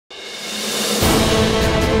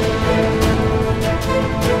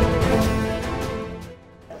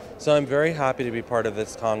So I'm very happy to be part of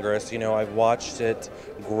this Congress. You know, I've watched it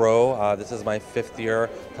grow. This is my 5th year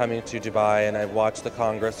coming to Dubai, and I've watched the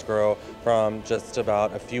Congress grow from just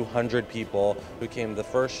about a few hundred people who came the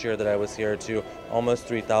first year that I was here to almost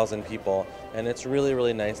 3,000 people. And it's really,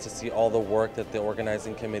 really nice to see all the work that the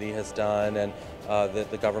organizing committee has done and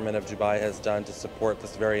that the government of Dubai has done to support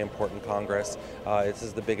this very important Congress. This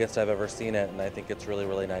is the biggest I've ever seen it, and I think it's really,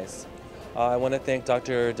 really nice. I want to thank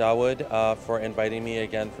Dr. Dawood for inviting me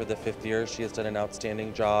again for the 5th year. She has done an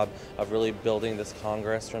outstanding job of really building this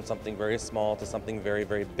Congress from something very small to something very,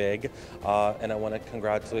 very big. And I want to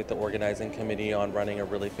congratulate the organizing committee on running a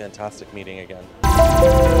really fantastic meeting again.